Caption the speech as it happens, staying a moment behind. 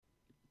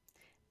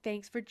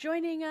Thanks for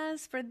joining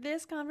us for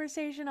this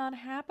conversation on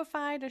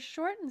Happified, a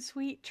short and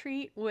sweet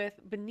treat with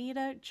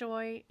Benita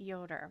Joy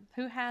Yoder,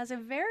 who has a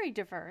very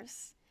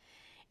diverse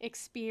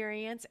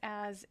experience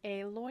as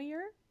a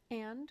lawyer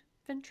and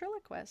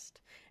ventriloquist.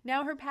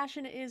 Now, her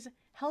passion is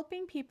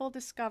helping people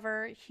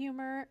discover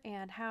humor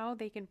and how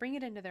they can bring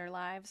it into their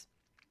lives.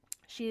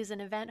 She is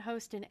an event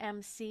host and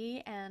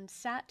MC and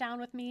sat down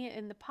with me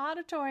in the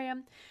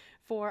Podatorium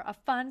for a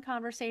fun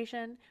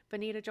conversation.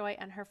 Benita Joy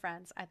and her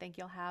friends. I think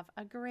you'll have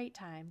a great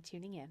time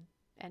tuning in.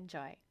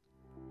 Enjoy.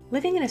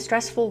 Living in a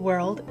stressful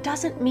world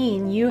doesn't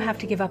mean you have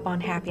to give up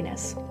on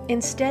happiness.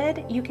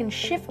 Instead, you can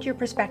shift your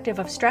perspective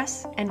of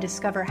stress and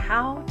discover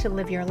how to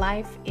live your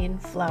life in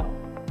flow.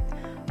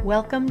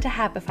 Welcome to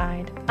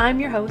Happified. I'm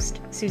your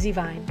host, Susie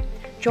Vine.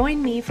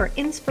 Join me for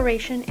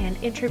inspiration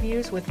and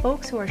interviews with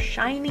folks who are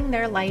shining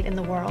their light in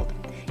the world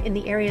in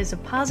the areas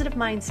of positive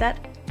mindset,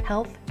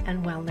 health,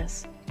 and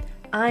wellness.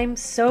 I'm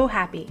so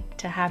happy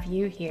to have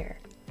you here.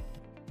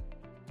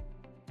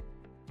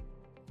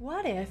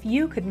 What if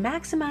you could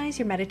maximize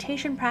your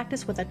meditation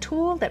practice with a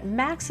tool that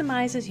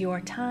maximizes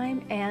your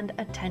time and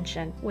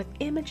attention with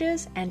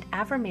images and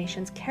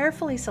affirmations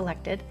carefully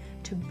selected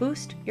to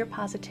boost your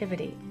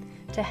positivity,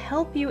 to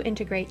help you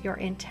integrate your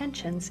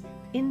intentions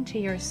into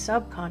your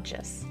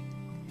subconscious?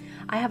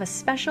 I have a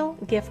special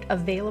gift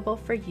available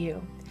for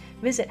you.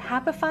 Visit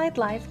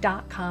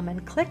happifiedlife.com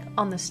and click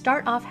on the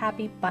Start Off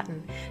Happy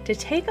button to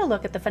take a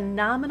look at the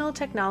phenomenal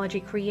technology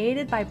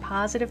created by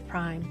Positive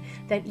Prime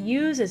that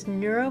uses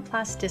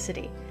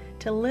neuroplasticity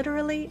to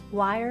literally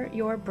wire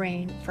your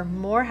brain for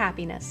more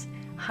happiness,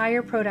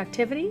 higher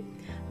productivity,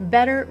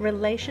 better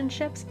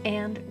relationships,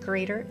 and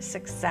greater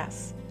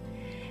success.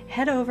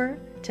 Head over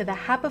to the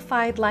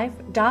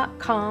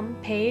happifiedlife.com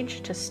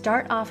page to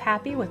start off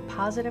happy with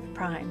Positive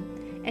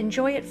Prime.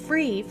 Enjoy it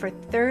free for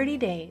 30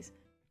 days.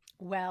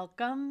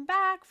 Welcome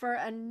back for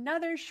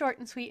another short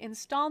and sweet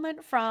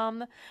installment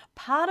from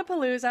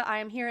Podapalooza. I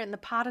am here in the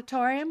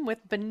Podatorium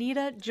with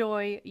Benita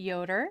Joy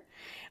Yoder.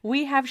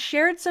 We have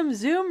shared some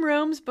Zoom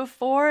rooms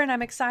before, and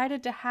I'm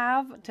excited to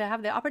have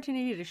the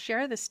opportunity to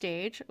share the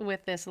stage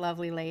with this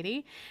lovely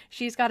lady.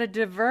 She's got a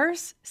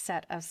diverse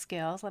set of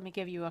skills. Let me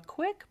give you a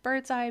quick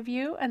bird's eye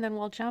view, and then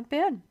we'll jump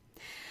in.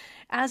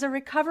 As a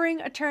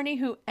recovering attorney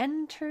who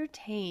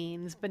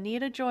entertains,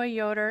 Benita Joy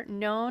Yoder,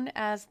 known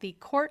as the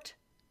Court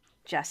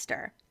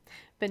Jester.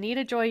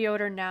 Benita Joy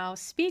Yoder now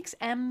speaks,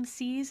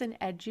 MCs, and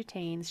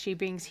edutains. She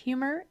brings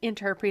humor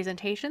into her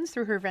presentations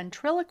through her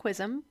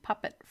ventriloquism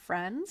puppet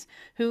friends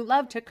who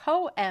love to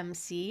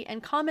co-MC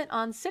and comment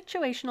on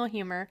situational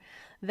humor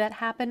that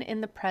happen in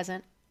the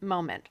present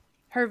moment.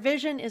 Her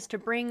vision is to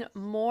bring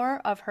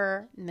more of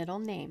her middle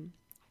name,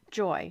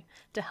 Joy,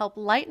 to help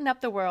lighten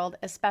up the world,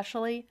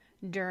 especially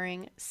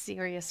during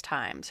serious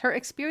times. Her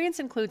experience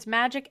includes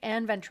magic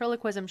and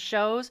ventriloquism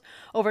shows,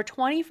 over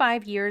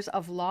 25 years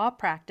of law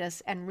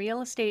practice, and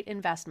real estate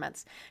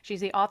investments.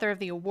 She's the author of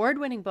the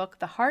award-winning book,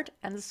 The Heart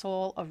and the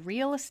Soul of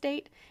Real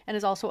Estate, and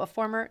is also a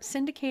former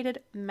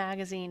syndicated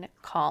magazine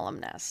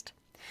columnist.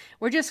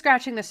 We're just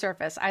scratching the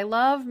surface. I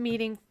love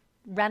meeting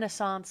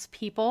Renaissance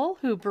people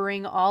who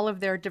bring all of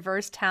their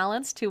diverse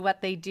talents to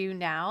what they do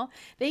now.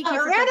 Thank you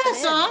for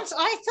Renaissance.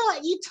 I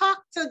thought you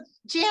talked to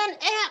Gen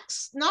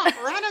X, not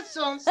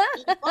Renaissance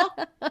people.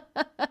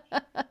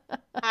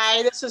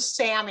 Hi, this is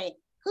Sammy.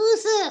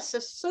 Who's this?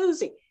 It's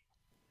Susie.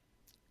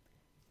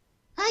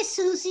 Hi,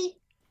 Susie.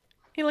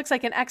 He looks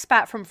like an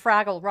expat from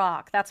Fraggle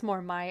Rock. That's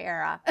more my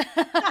era.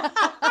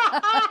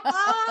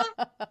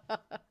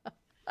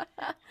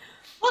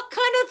 What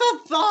kind of a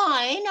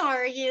vine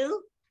are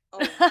you? Oh,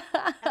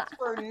 that's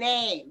her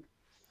name.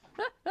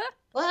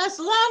 Well, as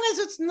long as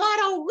it's not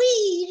a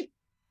weed,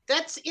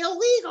 that's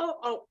illegal.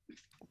 Oh.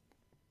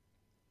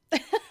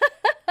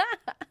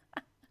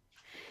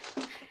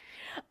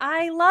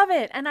 I love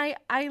it. And I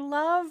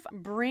love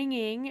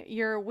bringing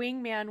your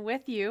wingman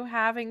with you,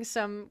 having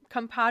some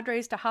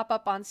compadres to hop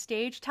up on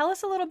stage. Tell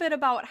us a little bit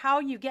about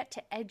how you get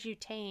to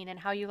edutain and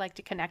how you like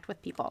to connect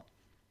with people.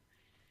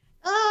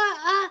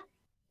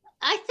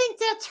 I think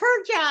that's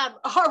her job.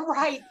 All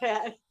right,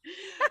 then.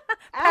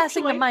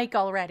 Passing the mic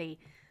already.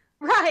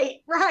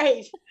 Right.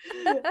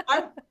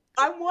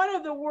 I'm one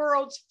of the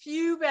world's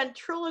few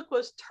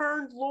ventriloquists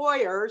turned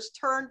lawyers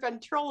turned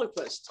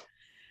ventriloquists.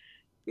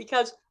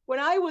 Because when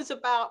I was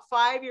about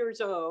 5 years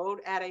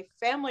old at a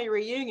family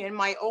reunion,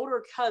 my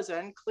older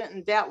cousin,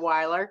 Clinton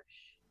Detweiler,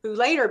 who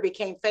later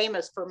became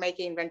famous for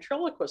making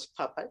ventriloquist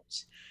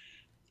puppets,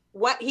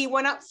 he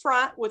went up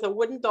front with a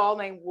wooden doll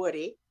named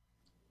Woody,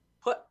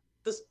 put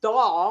this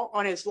doll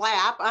on his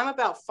lap. I'm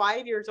about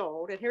 5 years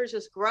old, and here's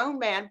this grown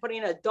man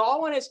putting a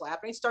doll on his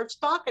lap, and he starts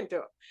talking to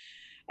him.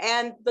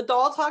 And the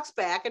doll talks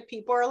back, and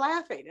people are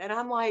laughing. And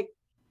I'm like,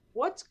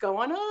 what's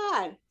going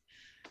on?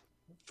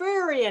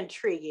 Very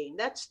intriguing.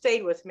 That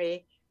stayed with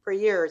me for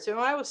years. And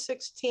when I was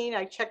 16,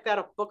 I checked out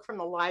a book from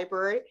the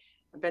library,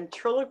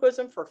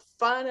 Ventriloquism for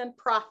Fun and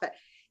Profit.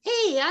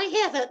 Hey, I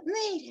haven't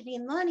made any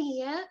money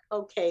yet.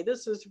 Okay,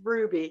 this is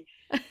Ruby.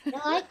 You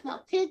like my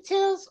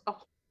pigtails? Oh,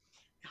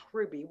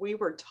 Ruby, we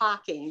were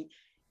talking.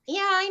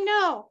 Yeah, I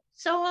know.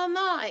 so am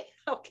I.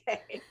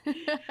 Okay.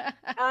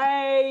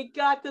 I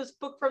got this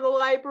book from the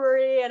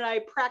library and I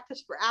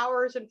practiced for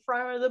hours in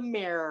front of the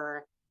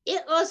mirror.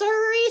 It was a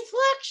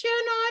reflection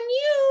on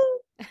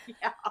you.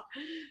 Yeah.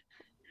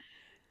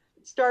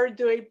 Started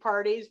doing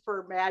parties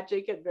for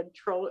magic and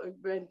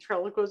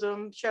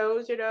ventriloquism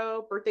shows,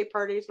 birthday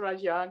parties when I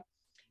was young.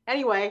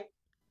 Anyway,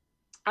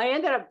 I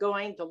ended up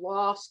going to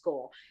law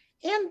school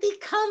and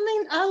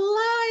becoming a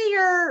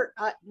liar.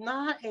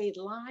 Not a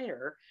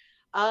liar,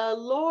 a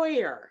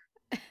lawyer.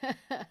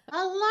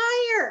 A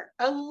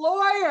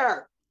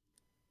lawyer.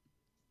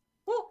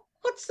 Well,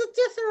 what's the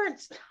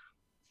difference?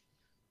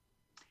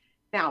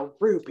 Now,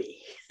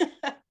 Ruby.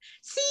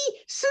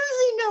 See,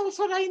 Susie knows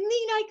what I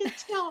mean. I can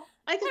tell.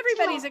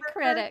 Everybody's a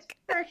critic.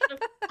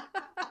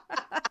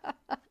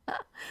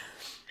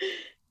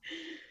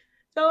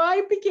 So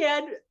I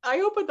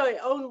opened my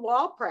own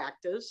law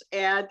practice,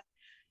 and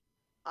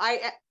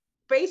I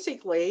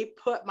basically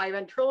put my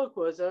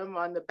ventriloquism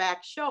on the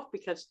back shelf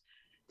because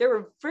there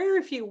were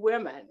very few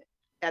women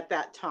at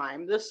that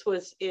time. This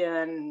was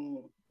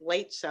in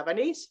late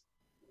 70s.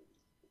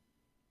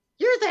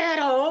 You're that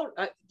old,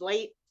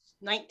 late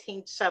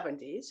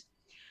 1970s.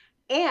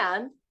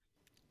 And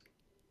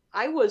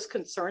I was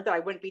concerned that I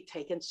wouldn't be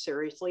taken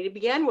seriously to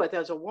begin with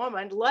as a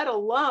woman, let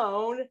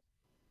alone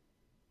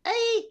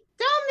a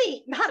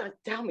dummy, not a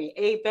dummy,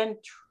 a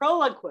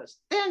ventriloquist.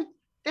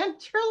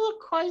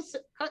 Ventriloquist,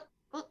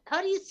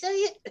 how do you say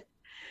it?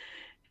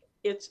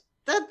 It's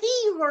the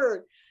D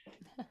word.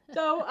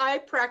 So I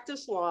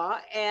practiced law,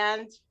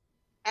 and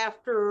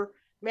after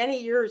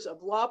many years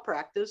of law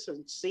practice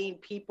and seeing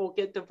people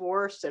get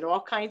divorced and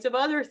all kinds of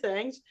other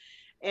things,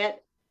 and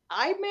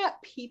I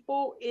met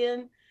people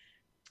in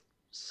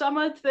some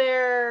of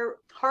their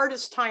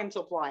hardest times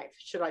of life,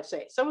 should I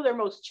say, some of their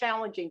most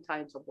challenging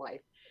times of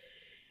life.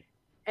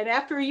 And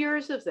after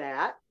years of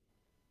that,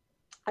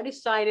 I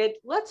decided,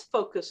 let's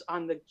focus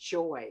on the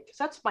joy, because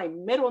that's my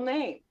middle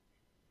name.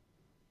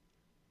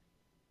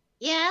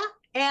 Yeah,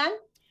 and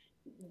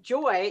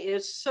joy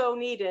is so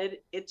needed.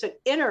 It's an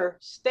inner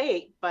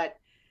state, but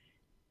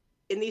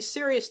in these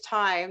serious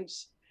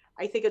times,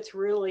 I think it's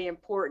really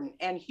important.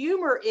 And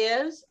humor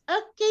is a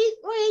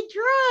gateway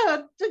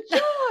drug to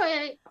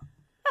joy.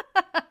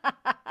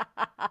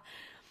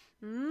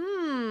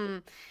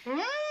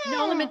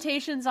 No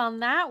limitations on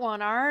that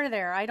one, are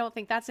there? I don't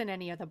think that's in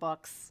any of the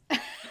books.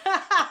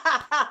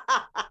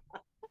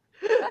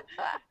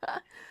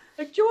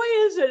 Joy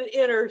is an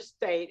inner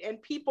state,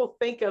 and people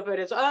think of it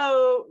as,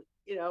 oh,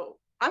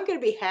 I'm going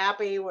to be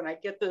happy when I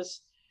get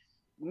this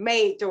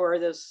mate or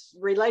this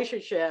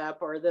relationship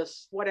or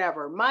this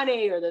whatever,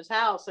 money or this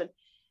house. And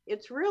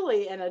it's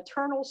really an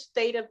eternal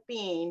state of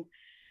being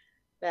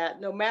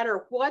that no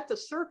matter what the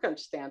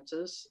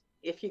circumstances,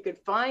 if you could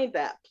find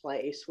that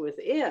place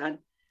within,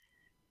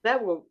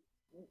 that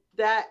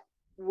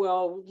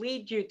will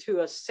lead you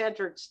to a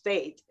centered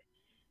state.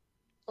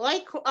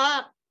 Like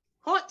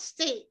what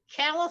state?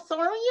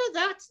 California?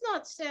 That's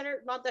not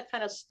centered, not that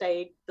kind of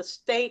state, the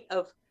state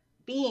of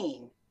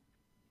being.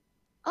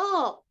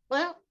 Oh,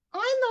 well,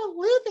 I'm the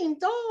living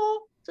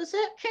doll. Does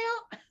that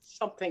count?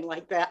 Something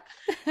like that.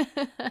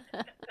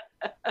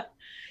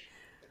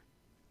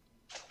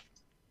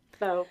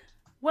 So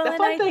the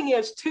fun thing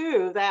is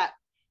too that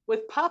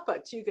with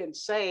puppets you can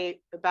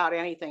say about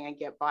anything and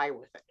get by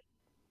with it.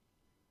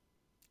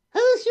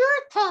 Who's your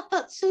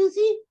puppet,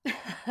 Susie?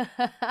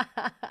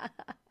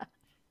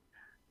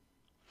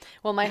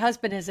 Well, my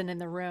husband isn't in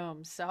the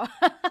room, so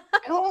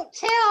don't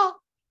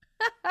tell.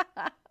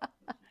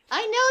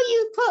 I know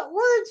you put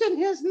words in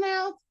his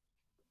mouth.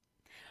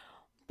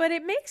 But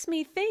it makes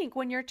me think,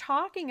 when you're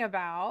talking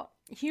about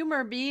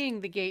humor being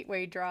the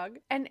gateway drug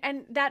and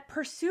that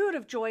pursuit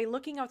of joy,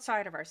 looking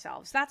outside of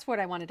ourselves, that's what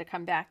I wanted to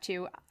come back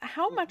to.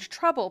 How much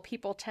trouble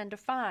people tend to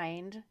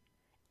find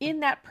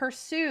in that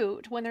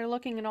pursuit when they're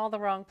looking in all the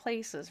wrong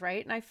places,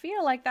 right? And I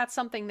feel like that's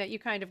something that you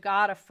kind of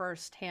got a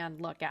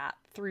firsthand look at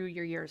through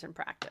your years in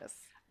practice.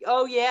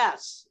 Oh,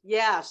 yes.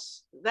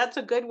 Yes. That's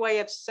a good way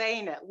of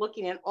saying it.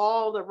 Looking in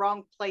all the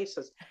wrong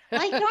places.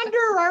 Like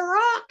under a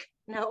rock.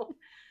 No.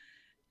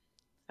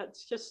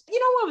 That's just,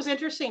 what was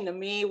interesting to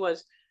me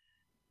was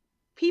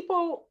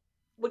people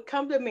would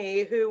come to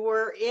me who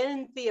were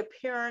in the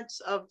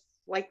appearance of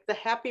like the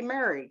happy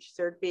marriage.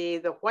 There'd be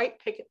the white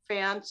picket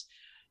fence,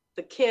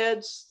 the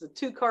kids, the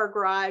 2-car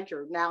garage,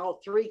 or now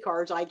 3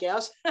 cars, I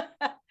guess.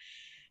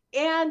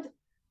 And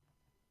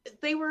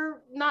they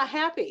were not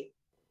happy,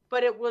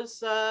 but it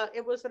was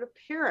an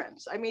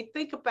appearance. I mean,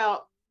 think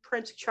about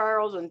Prince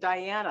Charles and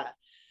Diana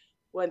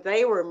when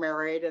they were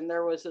married, and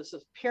there was this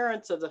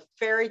appearance of the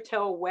fairy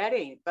tale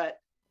wedding, but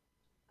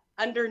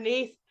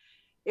underneath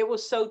it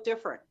was so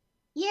different.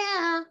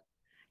 Yeah.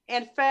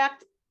 In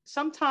fact,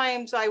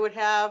 sometimes I would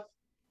have,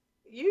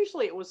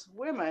 usually it was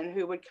women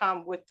who would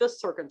come with this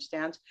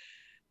circumstance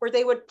where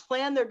they would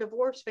plan their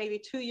divorce maybe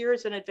 2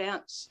 years in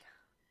advance.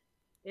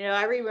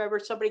 I remember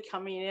somebody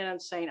coming in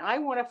and saying, I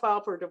want to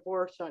file for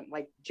divorce on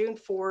like June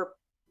 4,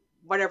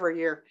 whatever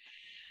year.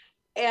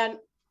 And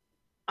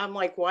I'm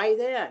like, why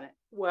then?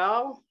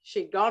 Well,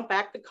 she'd gone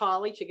back to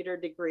college to get her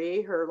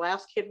degree. Her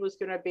last kid was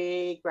going to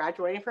be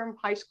graduating from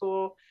high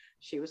school.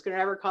 She was going to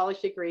have her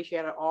college degree. She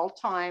had it all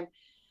time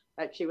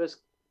that she was,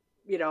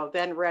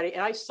 then ready.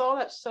 And I saw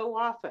that so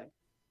often.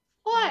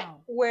 But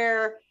Wow.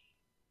 where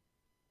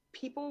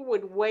people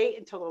would wait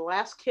until the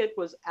last kid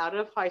was out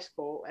of high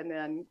school and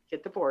then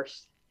get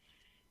divorced.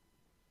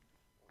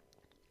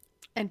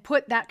 And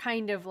put that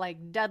kind of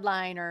like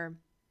deadline or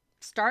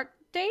start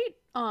date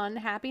on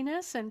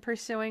happiness and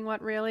pursuing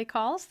what really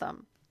calls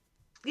them.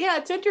 Yeah,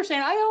 it's interesting.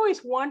 I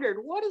always wondered,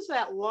 what is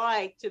that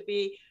like to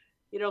be,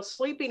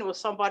 sleeping with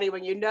somebody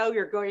when you know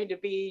you're going to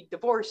be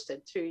divorced in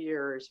 2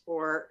 years,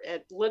 or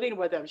living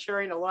with them,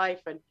 sharing a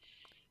life. And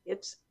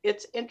it's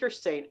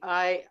interesting.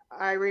 I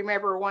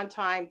remember one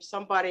time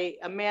a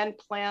man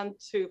planned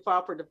to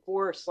file for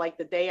divorce like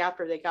the day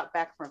after they got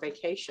back from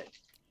vacation.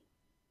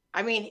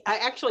 I mean,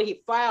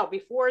 he filed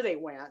before they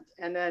went,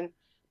 and then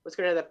was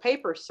going to have the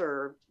paper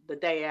served the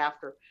day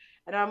after.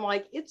 And I'm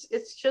like, it's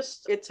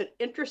an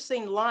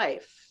interesting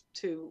life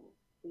to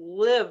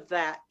live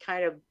that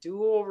kind of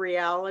dual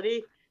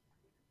reality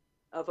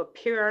of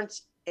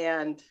appearance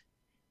and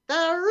the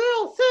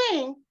real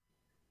thing.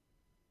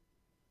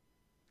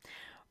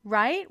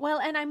 Right. Well,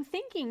 and I'm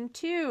thinking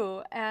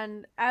too,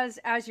 and as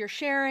you're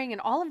sharing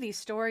and all of these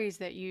stories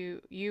that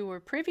you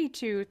were privy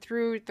to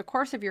through the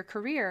course of your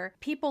career,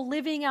 people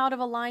living out of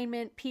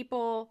alignment,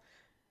 people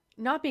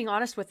not being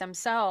honest with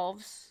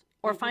themselves,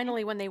 or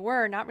finally when they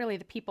were, not really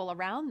the people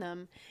around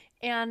them.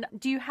 And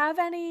do you have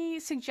any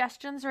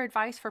suggestions or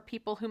advice for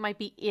people who might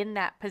be in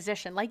that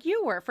position, like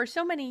you were for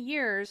so many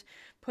years,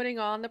 putting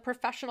on the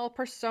professional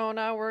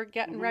persona, we're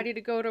getting ready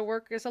to go to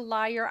work as a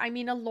lawyer,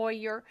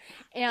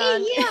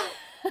 and Yeah.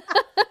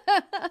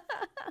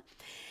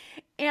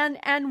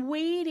 and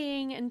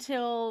waiting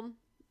until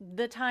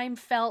the time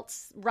felt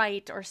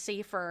right or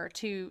safer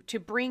to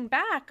bring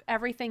back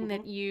everything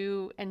that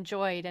you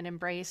enjoyed and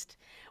embraced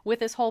with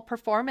this whole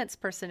performance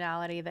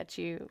personality that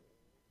you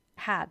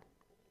had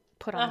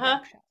put on the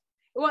back shelf.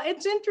 Well,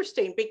 it's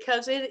interesting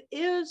because it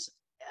is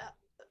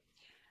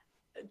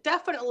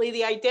definitely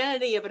the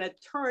identity of an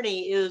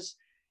attorney is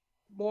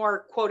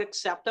more, quote,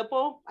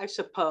 acceptable, I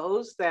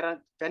suppose, than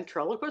a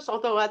ventriloquist,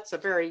 although that's a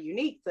very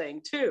unique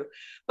thing too.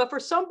 But for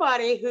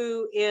somebody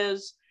who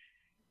is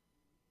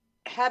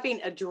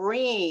having a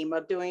dream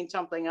of doing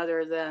something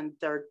other than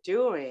they're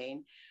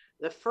doing,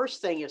 the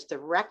first thing is to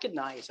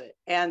recognize it.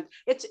 And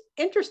it's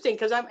interesting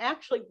because I'm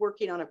actually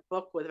working on a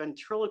book with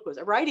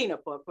ventriloquism, writing a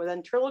book with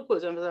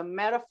ventriloquism as a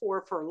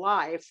metaphor for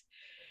life.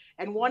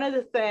 And one of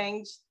the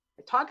things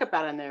I talk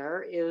about in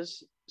there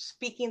is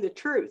speaking the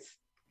truth.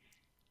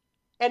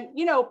 And,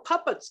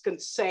 puppets can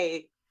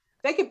say,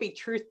 they could be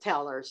truth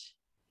tellers.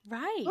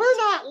 Right. We're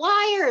not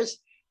liars.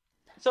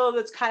 So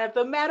that's kind of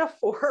the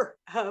metaphor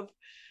of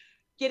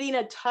getting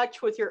in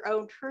touch with your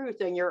own truth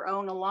and your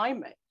own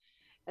alignment.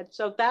 And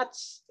so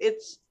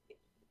it's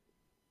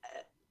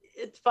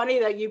funny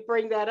that you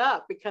bring that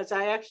up, because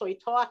I actually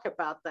talk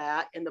about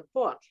that in the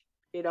book,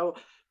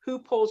 who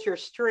pulls your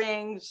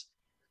strings,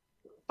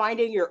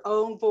 finding your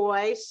own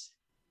voice.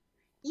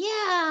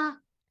 Yeah.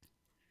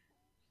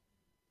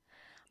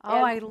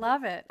 Oh, I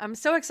love it. I'm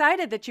so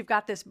excited that you've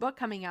got this book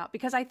coming out,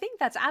 because I think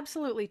that's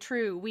absolutely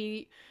true.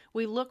 We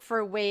look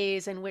for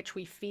ways in which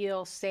we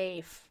feel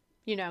safe.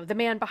 The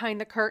man behind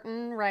the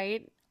curtain,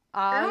 right?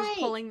 Oz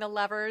pulling the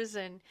levers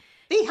and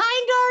behind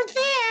our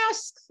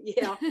masks.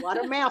 Yeah, a lot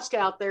of masks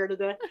out there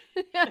today.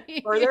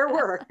 Or there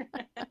were.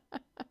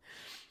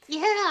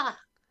 Yeah.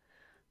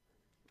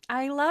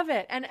 I love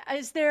it. And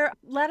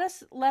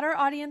let our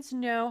audience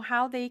know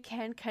how they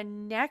can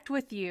connect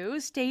with you.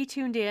 Stay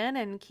tuned in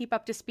and keep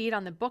up to speed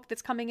on the book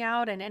that's coming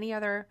out and any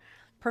other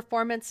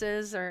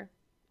performances or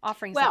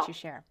offerings that you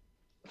share.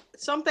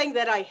 Something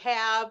that I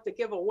have to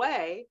give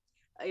away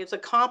is a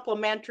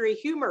complimentary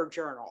humor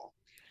journal.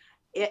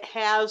 It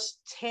has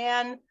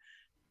 10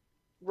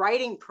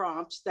 writing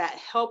prompts that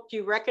help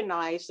you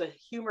recognize the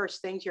humorous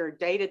things in your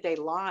day-to-day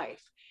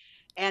life.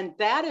 And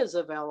that is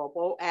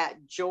available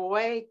at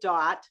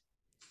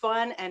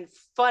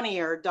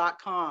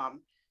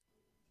joy.funandfunnier.com.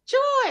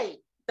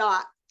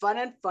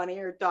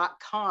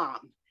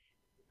 Joy.funandfunnier.com.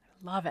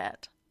 Love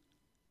it.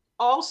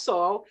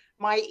 Also,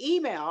 my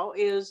email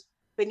is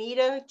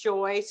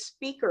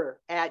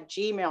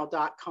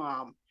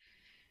benitajoyspeaker@gmail.com.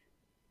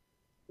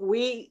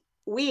 We,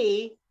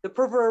 the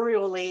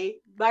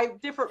proverbially, my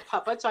different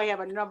puppets, I have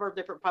a number of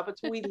different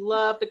puppets, we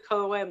love to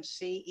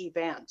co-MC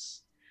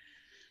events,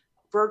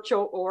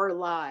 virtual or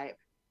live.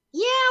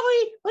 Yeah,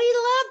 we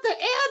love the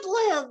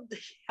ad-lib.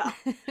 Yeah.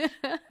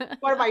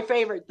 One of my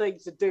favorite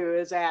things to do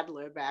is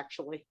ad-lib,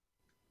 actually.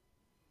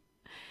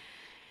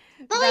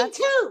 Me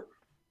too.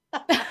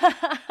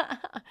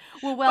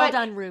 Well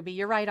done, Ruby.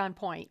 You're right on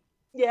point.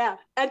 Yeah.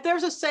 And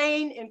there's a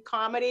saying in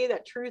comedy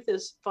that truth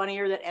is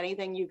funnier than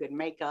anything you could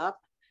make up.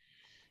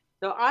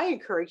 So I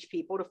encourage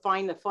people to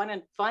find the fun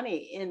and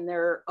funny in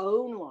their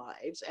own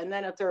lives. And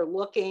then if they're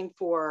looking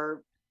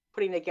for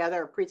putting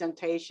together a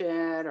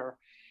presentation, or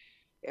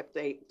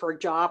for a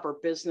job or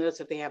business,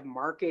 if they have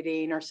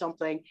marketing or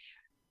something,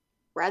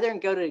 rather than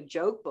go to a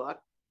joke book,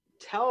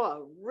 tell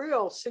a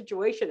real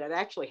situation that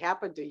actually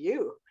happened to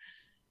you.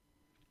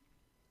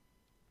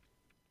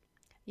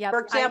 Yep. For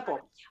example,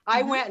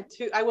 I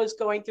was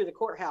going through the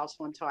courthouse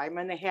one time,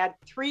 and they had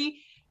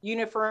 3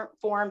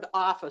 uniformed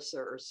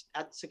officers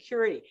at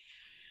security.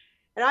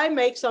 And I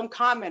make some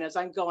comment as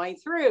I'm going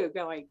through,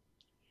 going,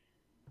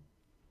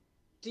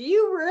 do we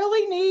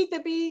really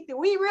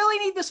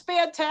need to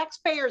spend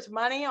taxpayers'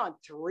 money on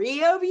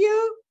 3 of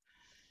you?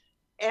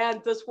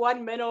 And this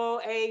one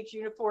middle-aged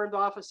uniformed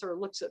officer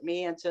looks at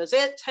me and says,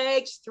 it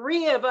takes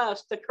 3 of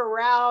us to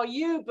corral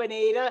you,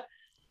 Benita.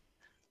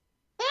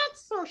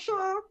 That's for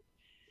sure.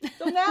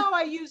 So now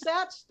I use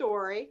that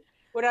story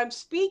when I'm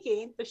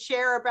speaking to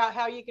share about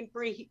how you can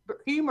bring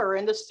humor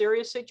into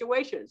serious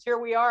situations. Here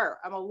we are.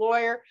 I'm a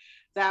lawyer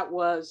that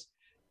was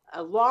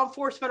a law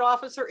enforcement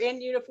officer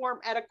in uniform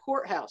at a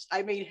courthouse.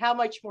 I mean, how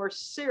much more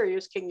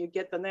serious can you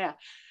get than that?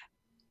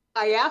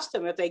 I asked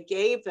him if they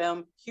gave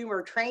them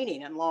humor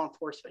training in law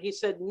enforcement. He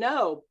said,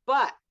 no,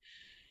 but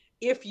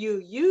if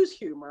you use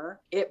humor,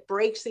 it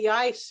breaks the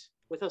ice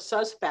with a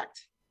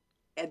suspect.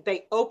 And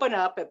they open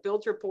up, it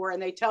builds rapport,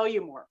 and they tell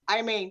you more.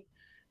 I mean,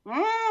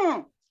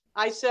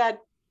 I said,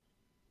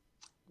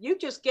 you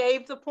just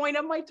gave the point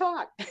of my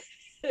talk.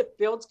 It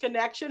builds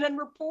connection and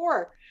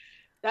rapport.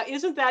 Now,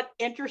 isn't that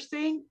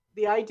interesting?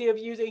 The idea of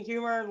using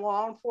humor in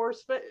law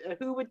enforcement?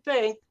 Who would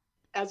think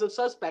as a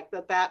suspect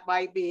that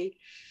might be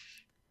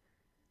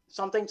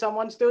something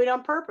someone's doing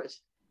on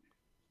purpose?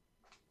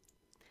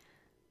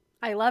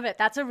 I love it.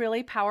 That's a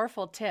really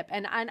powerful tip.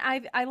 And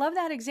I love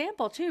that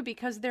example too,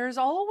 because there's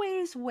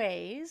always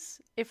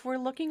ways, if we're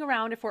looking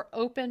around, if we're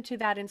open to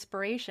that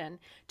inspiration,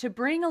 to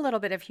bring a little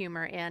bit of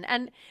humor in.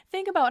 And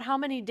think about how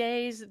many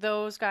days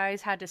those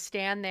guys had to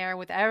stand there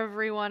with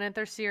everyone at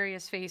their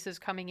serious faces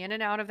coming in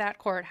and out of that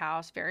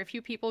courthouse. Very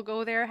few people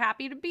go there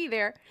happy to be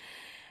there.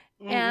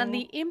 And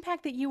the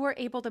impact that you were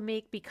able to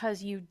make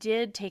because you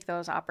did take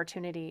those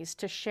opportunities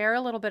to share a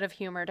little bit of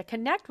humor, to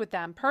connect with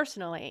them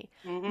personally,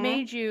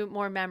 made you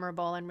more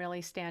memorable and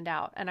really stand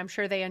out. And I'm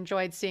sure they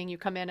enjoyed seeing you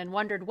come in and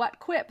wondered what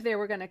quip they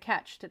were going to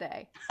catch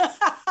today.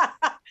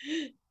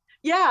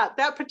 Yeah,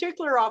 that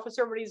particular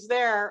officer, when he's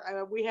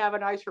there, we have a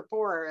nice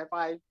rapport. If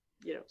I,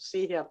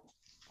 see him,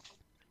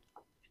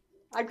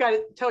 I've got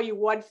to tell you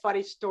one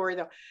funny story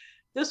though.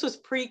 This was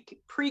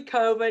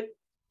pre-COVID,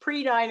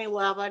 pre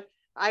 9/11.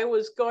 I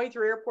was going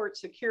through airport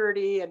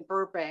security in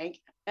Burbank,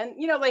 and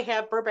they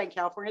have Burbank,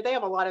 California. They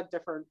have a lot of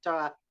different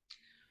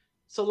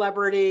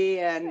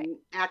celebrity and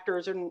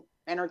actors and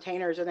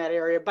entertainers in that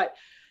area. But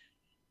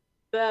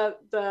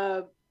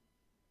the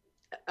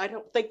I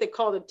don't think they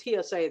called it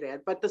TSA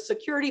then, but the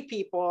security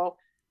people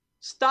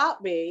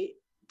stopped me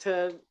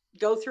to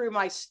go through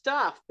my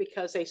stuff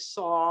because they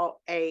thought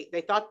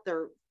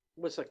there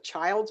was a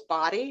child's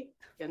body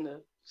in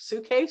the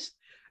suitcase.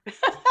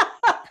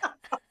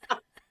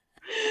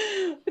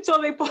 So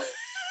they went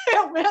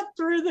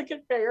through the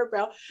conveyor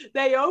belt.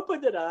 They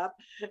opened it up,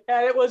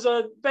 and it was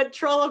a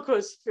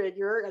ventriloquist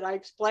figure. And I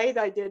explained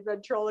I did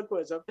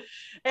ventriloquism.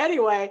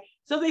 Anyway,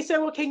 so they said,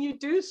 well, can you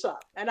do something?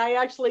 And I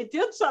actually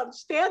did something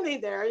standing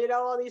there.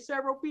 All these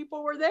several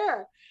people were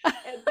there.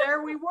 And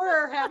there we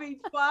were having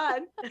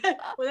fun.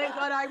 Well, they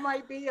thought I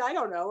might be, I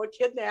don't know, a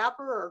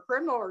kidnapper or a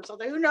criminal or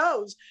something. Who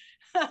knows?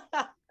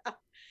 Well,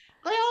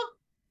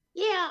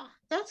 yeah,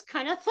 that's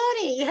kind of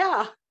funny.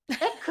 Yeah.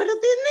 That could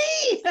have been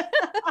me.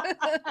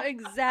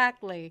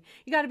 Exactly.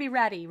 You got to be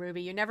ready,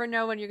 Ruby. You never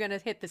know when you're going to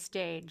hit the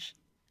stage.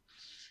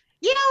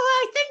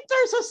 I think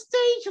there's a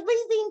stage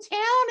leaving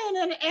town in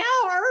an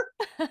hour.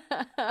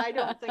 I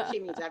don't think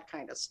she means that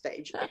kind of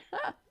stage.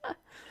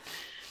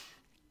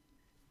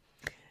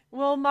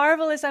 Well,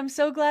 marvelous. I'm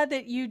so glad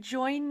that you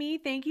joined me.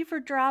 Thank you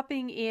for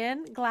dropping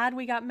in. Glad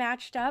we got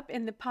matched up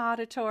in the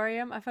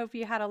Poditorium. I hope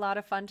you had a lot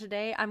of fun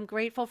today. I'm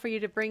grateful for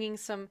you to bringing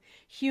some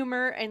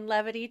humor and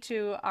levity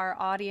to our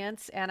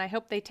audience, and I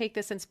hope they take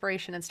this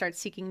inspiration and start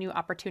seeking new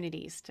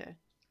opportunities to.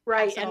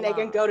 Right, and they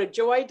can go to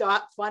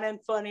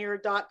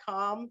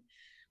joy.funandfunnier.com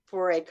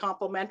for a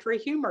complimentary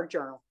humor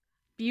journal.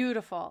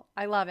 Beautiful.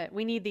 I love it.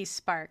 We need these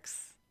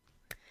sparks.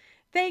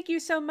 Thank you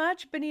so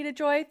much, Benita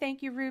Joy.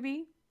 Thank you,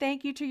 Ruby.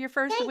 Thank you to your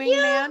first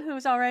wingman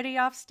who's already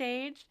off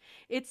stage.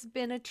 It's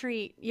been a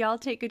treat. Y'all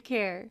take good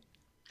care.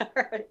 All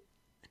right.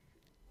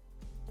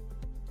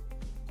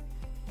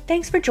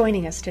 Thanks for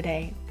joining us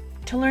today.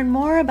 To learn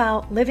more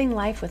about living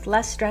life with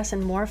less stress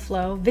and more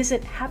flow,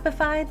 visit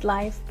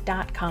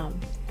happifiedlife.com.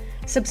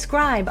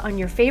 Subscribe on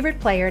your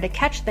favorite player to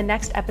catch the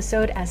next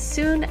episode as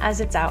soon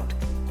as it's out.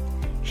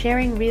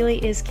 Sharing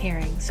really is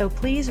caring, so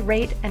please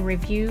rate and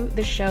review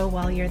the show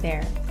while you're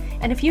there.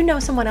 And if you know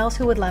someone else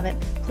who would love it,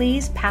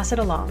 please pass it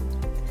along.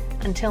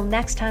 Until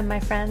next time, my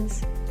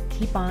friends,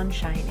 keep on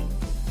shining.